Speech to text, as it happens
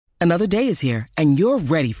Another day is here, and you're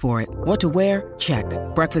ready for it. What to wear? Check.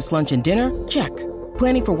 Breakfast, lunch, and dinner? Check.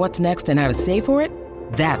 Planning for what's next and how to save for it?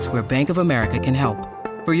 That's where Bank of America can help.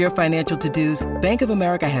 For your financial to-dos, Bank of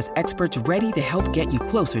America has experts ready to help get you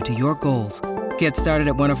closer to your goals. Get started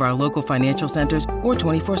at one of our local financial centers or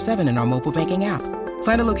 24/7 in our mobile banking app.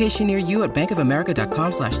 Find a location near you at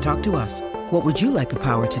bankofamerica.com/talktous. What would you like the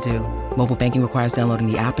power to do? Mobile banking requires downloading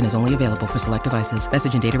the app and is only available for select devices.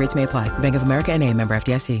 Message and data rates may apply. Bank of America N.A., member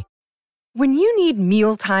FDIC. When you need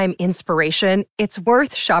mealtime inspiration, it's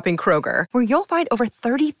worth shopping Kroger, where you'll find over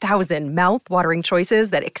 30,000 mouth-watering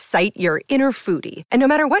choices that excite your inner foodie. And no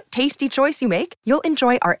matter what tasty choice you make, you'll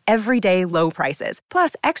enjoy our everyday low prices,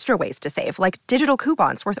 plus extra ways to save, like digital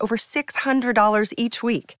coupons worth over $600 each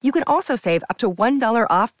week. You can also save up to $1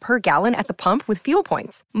 off per gallon at the pump with fuel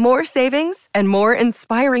points. More savings and more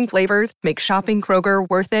inspiring flavors make shopping Kroger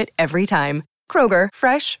worth it every time. Kroger,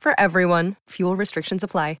 fresh for everyone. Fuel restrictions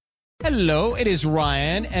apply. Hello, it is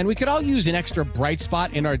Ryan, and we could all use an extra bright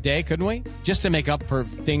spot in our day, couldn't we? Just to make up for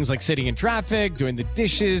things like sitting in traffic, doing the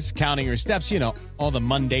dishes, counting your steps, all the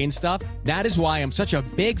mundane stuff. That is why I'm such a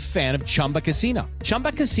big fan of Chumba Casino.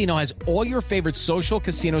 Chumba Casino has all your favorite social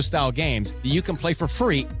casino-style games that you can play for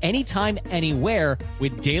free anytime, anywhere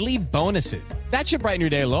with daily bonuses. That should brighten your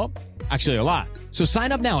day a little. Actually, a lot. So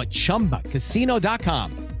sign up now at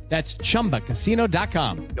ChumbaCasino.com. That's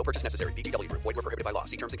ChumbaCasino.com. No purchase necessary. VGW Group. Void where prohibited by law.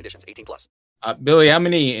 See terms and conditions. 18+. Billy, how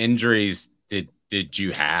many injuries did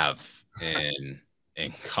you have in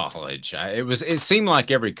college? It seemed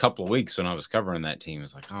like every couple of weeks when I was covering that team, it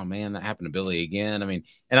was like, oh man, that happened to Billy again. I mean,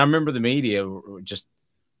 and I remember the media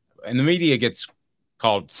and the media gets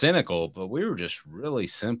called cynical, but we were just really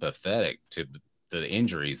sympathetic to the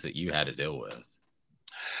injuries that you had to deal with.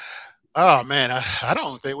 Oh man, I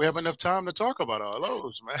don't think we have enough time to talk about all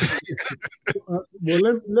those, man. Well,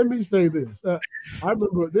 let me say this. I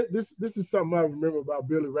remember this is something I remember about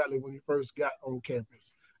Billy Ratliff when he first got on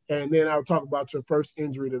campus, and then I'll talk about your first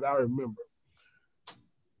injury that I remember.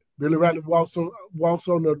 Billy Ratliff walks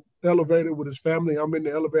on the elevator with his family. I'm in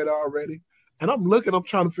the elevator already, and I'm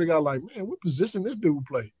trying to figure out, like, man, what position this dude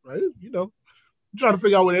play, right? I'm trying to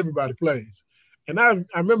figure out what everybody plays. And I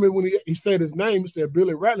remember when he said his name, he said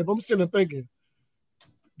Billy Ratliff. I'm sitting there thinking,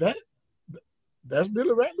 that's Billy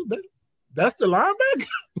Ratliff? That's the linebacker?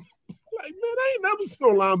 Like, man, I ain't never seen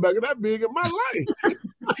a linebacker that big in my life.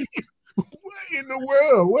 Where in the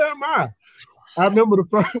world? Where am I? I remember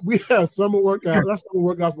we had summer workouts. That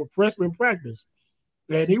summer workouts were freshman practice.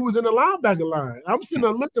 And he was in the linebacker line. I'm sitting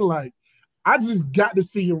there looking like, I just got to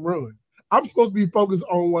see him run. I'm supposed to be focused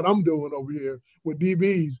on what I'm doing over here with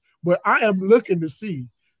DBs, but I am looking to see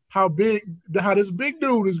how this big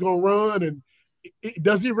dude is going to run, and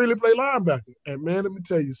does he really play linebacker? And, man, let me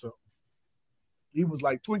tell you something. He was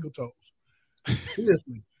like twinkle toes.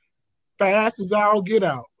 Seriously. Fast as I'll get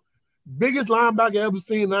out. Biggest linebacker I ever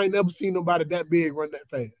seen. I ain't never seen nobody that big run that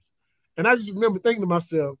fast. And I just remember thinking to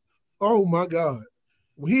myself, oh, my God,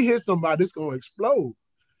 when he hits somebody, it's going to explode.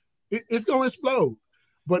 It's going to explode.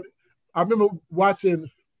 But I remember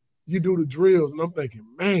watching you do the drills, and I'm thinking,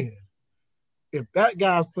 man, if that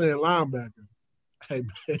guy's playing linebacker, hey,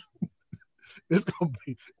 man, it's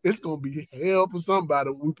gonna be hell for somebody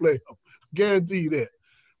when we play him. Guarantee you that.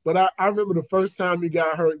 But I remember the first time you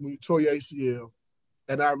got hurt when you tore your ACL,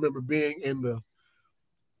 and I remember being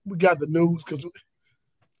we got the news because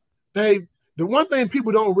the one thing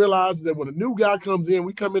people don't realize is that when a new guy comes in,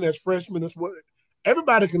 we come in as freshmen,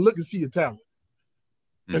 everybody can look and see your talent.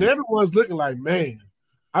 And everyone's looking like, man,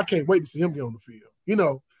 I can't wait to see him get on the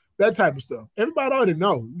field. That type of stuff. Everybody already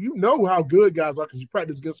know. You know how good guys are because you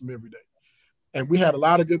practice against them every day. And we had a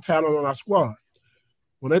lot of good talent on our squad.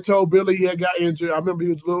 When they told Billy he had got injured, I remember he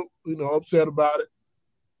was a little, upset about it.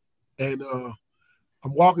 And I'm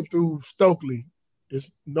walking through Stokely.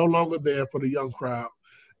 It's no longer there for the young crowd.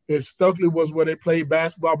 Stokely was where they played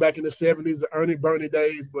basketball back in the 70s, the Ernie Burney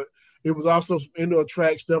days, but it was also some indoor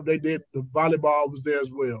track stuff they did. The volleyball was there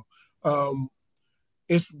as well.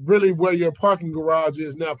 It's really where your parking garage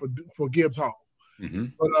is now for Gibbs Hall. Mm-hmm.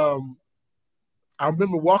 But I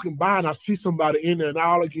remember walking by and I see somebody in there and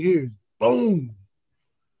all I can hear is boom,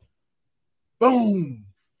 boom,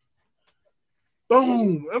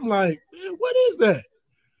 boom. I'm like, man, what is that?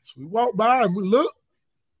 So we walk by and we look,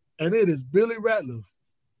 and it is Billy Ratliff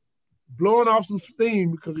blowing off some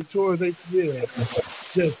steam because he tore his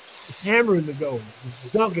ACL, just hammering the goal,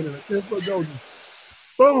 just dunking in a 10-foot goal, just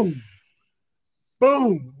boom,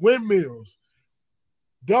 boom, windmills,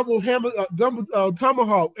 double hammer, double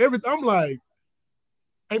tomahawk, everything. I'm like,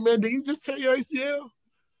 hey man, did you just tear your ACL?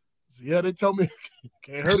 So, yeah, they told me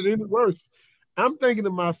can't hurt it any worse. I'm thinking to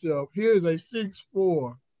myself, here's a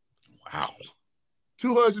 6'4", Wow.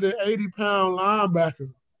 280-pound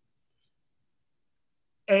linebacker,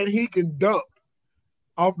 and he can dunk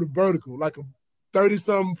off the vertical like a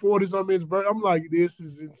 30-something, 40-something inch vertical. I'm like, this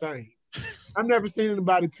is insane. I've never seen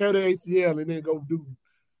anybody tear their ACL and then go do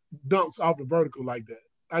dunks off the vertical like that.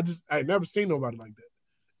 I never seen nobody like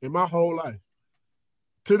that in my whole life.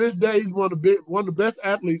 To this day, he's one of the best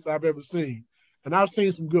athletes I've ever seen, and I've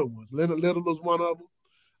seen some good ones. Leonard Little was one of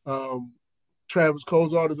them. Travis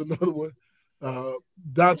Kozart is another one.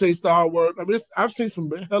 Dante Starworth. I mean, I've seen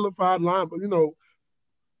some hellified line, but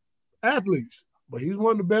athletes. But he's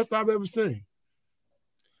one of the best I've ever seen.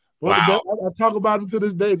 Wow. I talk about him to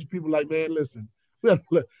this day. People like, man, listen, we got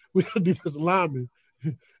defensive linemen.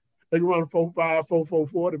 They can run 4.5, 4.4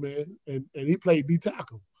 40, man, and he played D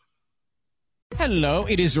tackle. Hello,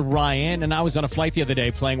 it is Ryan, and I was on a flight the other day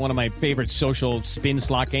playing one of my favorite social spin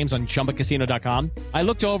slot games on ChumbaCasino.com. I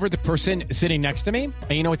looked over at the person sitting next to me,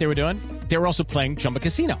 and you know what they were doing? They were also playing Chumba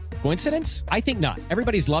Casino. Coincidence? I think not.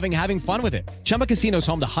 Everybody's loving having fun with it. Chumba Casino is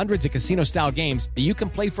home to hundreds of casino-style games that you can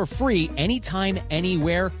play for free anytime,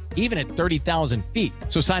 anywhere, even at 30,000 feet.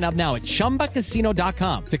 So sign up now at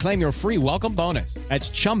ChumbaCasino.com to claim your free welcome bonus. That's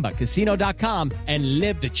ChumbaCasino.com and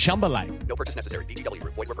live the Chumba life. No purchase necessary. VFL.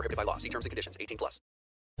 Void where prohibited by law. See terms and conditions. 18+.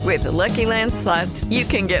 With the Lucky Land Slots, you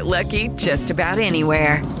can get lucky just about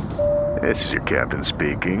anywhere. This is your captain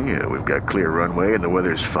speaking. We've got clear runway and the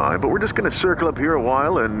weather's fine, but we're just going to circle up here a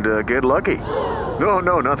while and get lucky.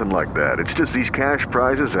 No, nothing like that. It's just these cash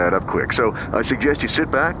prizes add up quick. So I suggest you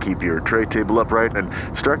sit back, keep your tray table upright, and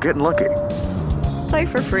start getting lucky. Play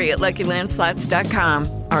for free at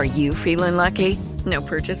LuckyLandSlots.com. Are you feeling lucky? No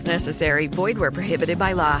purchase necessary. Void where prohibited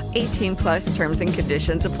by law. 18+ terms and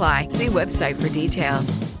conditions apply. See website for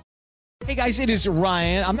details. Hey guys, it is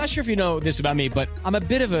Ryan. I'm not sure if you know this about me, but I'm a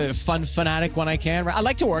bit of a fun fanatic when I can. I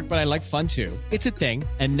like to work, but I like fun too. It's a thing.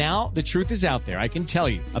 And now the truth is out there. I can tell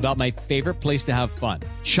you about my favorite place to have fun.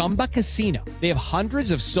 Chumba Casino. They have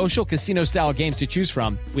hundreds of social casino style games to choose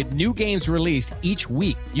from with new games released each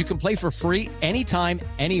week. You can play for free anytime,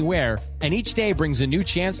 anywhere. And each day brings a new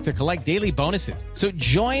chance to collect daily bonuses. So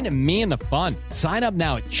join me in the fun. Sign up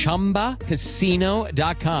now at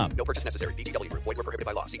ChumbaCasino.com. No purchase necessary. VFL. Void where prohibited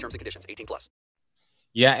by law. See terms and conditions. 18+.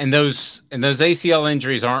 Yeah, and those ACL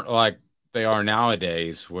injuries aren't like they are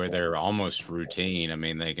nowadays, where they're almost routine. I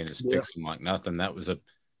mean, they can just fix them like nothing. That was a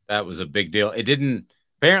big deal. It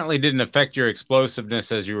apparently didn't affect your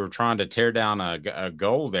explosiveness as you were trying to tear down a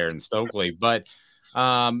goal there in Stokely. But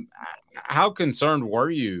how concerned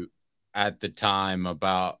were you at the time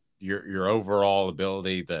about your overall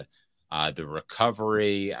ability, the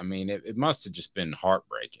recovery? I mean, it must have just been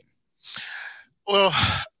heartbreaking. Well,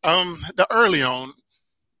 the early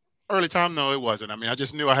time, no, it wasn't. I mean, I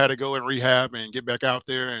just knew I had to go in rehab and get back out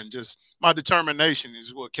there, and just my determination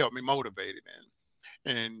is what kept me motivated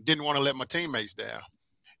and didn't want to let my teammates down.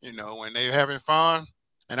 When they're having fun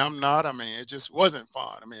and I'm not, I mean, it just wasn't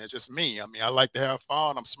fun. I mean, it's just me. I mean, I like to have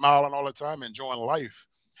fun. I'm smiling all the time, enjoying life.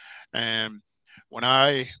 And when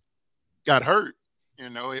I got hurt,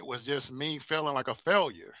 it was just me feeling like a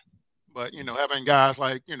failure. But, having guys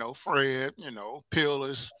like, Fred,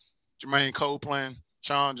 Peerless, Jermaine Copeland,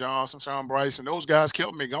 Sean Johnson, Sean Bryson, those guys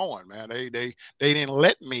kept me going, man. They didn't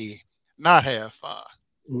let me not have fun.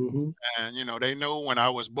 Mm-hmm. And, they know when I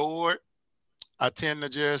was bored, I tend to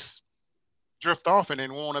just drift off and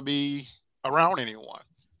didn't want to be around anyone.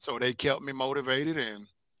 So they kept me motivated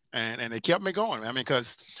and they kept me going. I mean,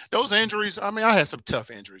 because those injuries, I mean, I had some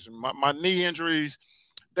tough injuries. My knee injuries,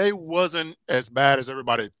 they wasn't as bad as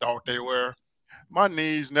everybody thought they were. My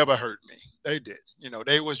knees never hurt me. They did.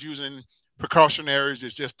 They was using precautionaries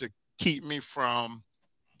just to keep me from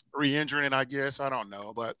re-injuring it, I guess. I don't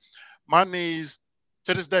know. But my knees,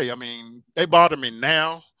 to this day, I mean, they bother me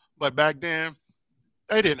now. But back then,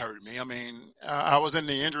 they didn't hurt me. I mean, I was in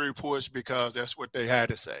the injury reports because that's what they had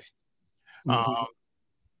to say. Mm-hmm.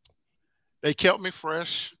 They kept me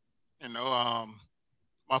fresh.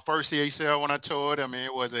 My first ACL when I tore it, I mean,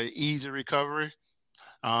 it was an easy recovery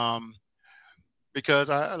because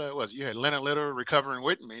you had Leonard Little recovering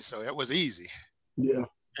with me, so it was easy. Yeah.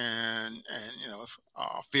 And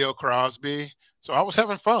Phil Crosby, so I was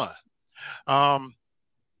having fun.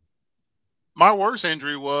 My worst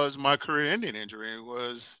injury was my career-ending injury. It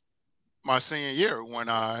was my senior year when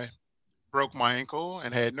I broke my ankle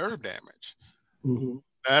and had nerve damage. Mm-hmm.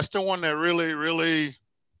 That's the one that really, really,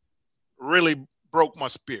 really broke my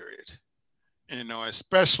spirit,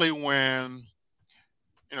 especially when,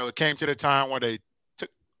 it came to the time where they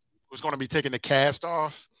was going to be taking the cast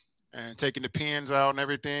off and taking the pins out and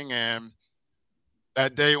everything. And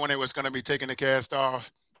that day when they was going to be taking the cast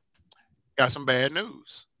off, got some bad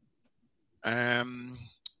news. Was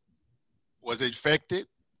infected.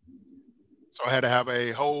 So I had to have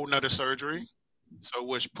a whole nother surgery. So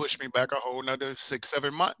which pushed me back a whole nother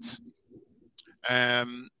 6-7 months.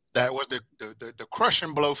 And that was the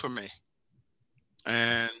crushing blow for me.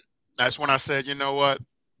 And that's when I said, you know what?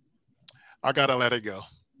 I got to let it go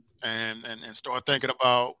and start thinking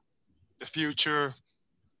about the future,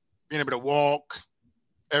 being able to walk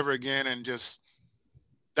ever again. And just,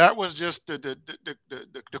 that was just the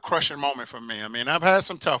crushing moment for me. I mean, I've had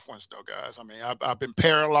some tough ones though, guys. I mean, I've been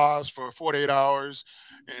paralyzed for 48 hours.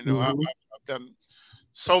 You know, I've done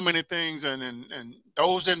so many things, and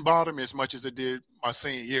those didn't bother me as much as it did my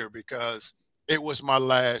senior year because it was my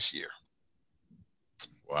last year.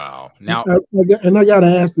 Wow. Now, I got to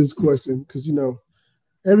ask this question because, you know,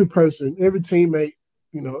 every person, every teammate,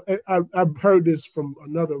 you know, I've heard this from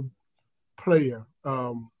another player,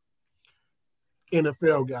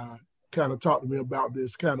 NFL guy, kind of talked to me about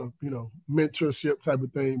this kind of, you know, mentorship type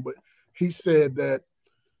of thing. But he said that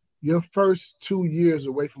your first 2 years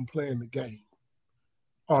away from playing the game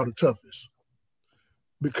are the toughest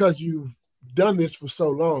because you've done this for so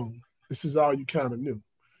long. This is all you kind of knew.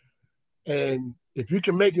 And if you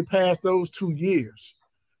can make it past those 2 years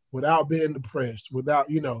without being depressed, without,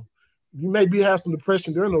 you know, you maybe have some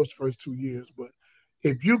depression during those first 2 years, but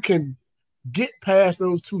if you can get past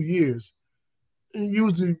those 2 years,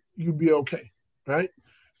 usually you'll be okay, right?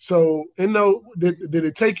 So, you know, did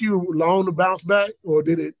it take you long to bounce back, or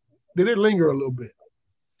did it linger a little bit?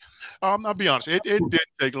 I'll be honest, it didn't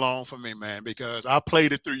take long for me, man, because I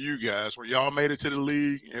played it through you guys. When y'all made it to the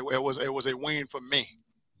league, it was a win for me.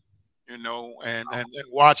 You know, and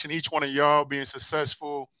watching each one of y'all being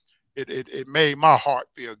successful, it made my heart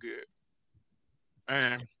feel good.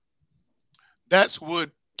 And that's what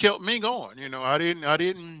kept me going. You know, I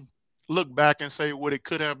didn't look back and say what it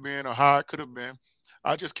could have been or how it could have been.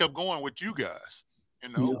 I just kept going with you guys, you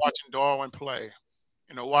know, watching Darwin play,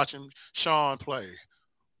 you know, watching Sean play,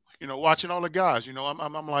 you know, watching all the guys, you know,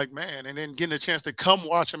 I'm like, man, and then getting a chance to come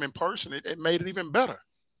watch them in person, it made it even better.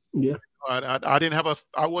 Yeah.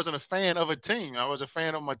 I wasn't a fan of a team. I was a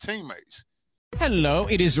fan of my teammates. Hello,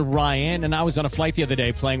 it is Ryan, and I was on a flight the other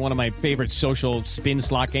day playing one of my favorite social spin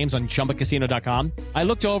slot games on ChumbaCasino.com. I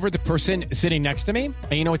looked over at the person sitting next to me,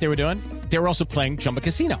 and you know what they were doing? They were also playing Chumba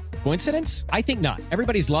Casino. Coincidence? I think not.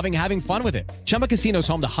 Everybody's loving having fun with it. Chumba Casino is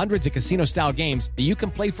home to hundreds of casino-style games that you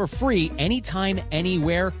can play for free anytime,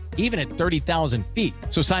 anywhere, even at 30,000 feet.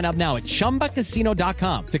 So sign up now at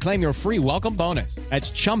ChumbaCasino.com to claim your free welcome bonus.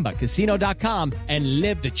 That's ChumbaCasino.com and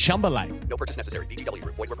live the Chumba life. No purchase necessary. VFL.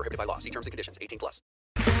 Void where prohibited by law. See terms and conditions. 18+.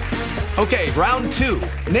 Okay, round two.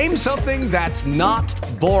 Name something that's not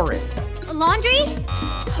boring. A laundry?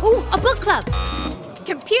 Ooh, a book club.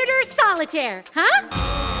 Computer solitaire, huh?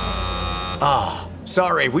 Ah,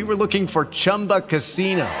 sorry, we were looking for Chumba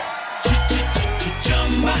Casino.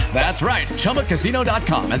 That's right,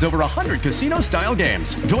 ChumbaCasino.com has over 100 casino-style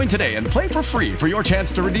games. Join today and play for free for your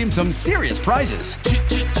chance to redeem some serious prizes.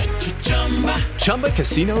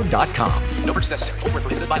 ChumbaCasino.com. No purchase necessary. Void where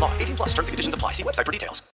prohibited by law. 18+. Terms and conditions apply. See website for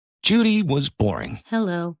details. Judy was boring.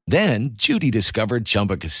 Hello. Then Judy discovered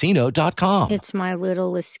ChumbaCasino.com. It's my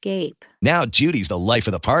little escape. Now Judy's the life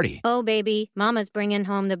of the party. Oh, baby, mama's bringing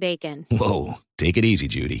home the bacon. Whoa, take it easy,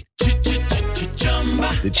 Judy.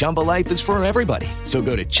 The Chumba life is for everybody. So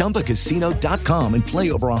go to ChumbaCasino.com and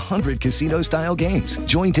play over 100 casino-style games.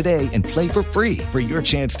 Join today and play for free for your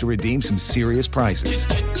chance to redeem some serious prizes.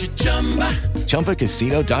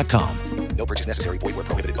 ChumbaCasino.com. No purchase necessary. Void where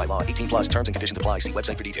prohibited by law. 18+. Terms and conditions apply. See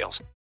website for details.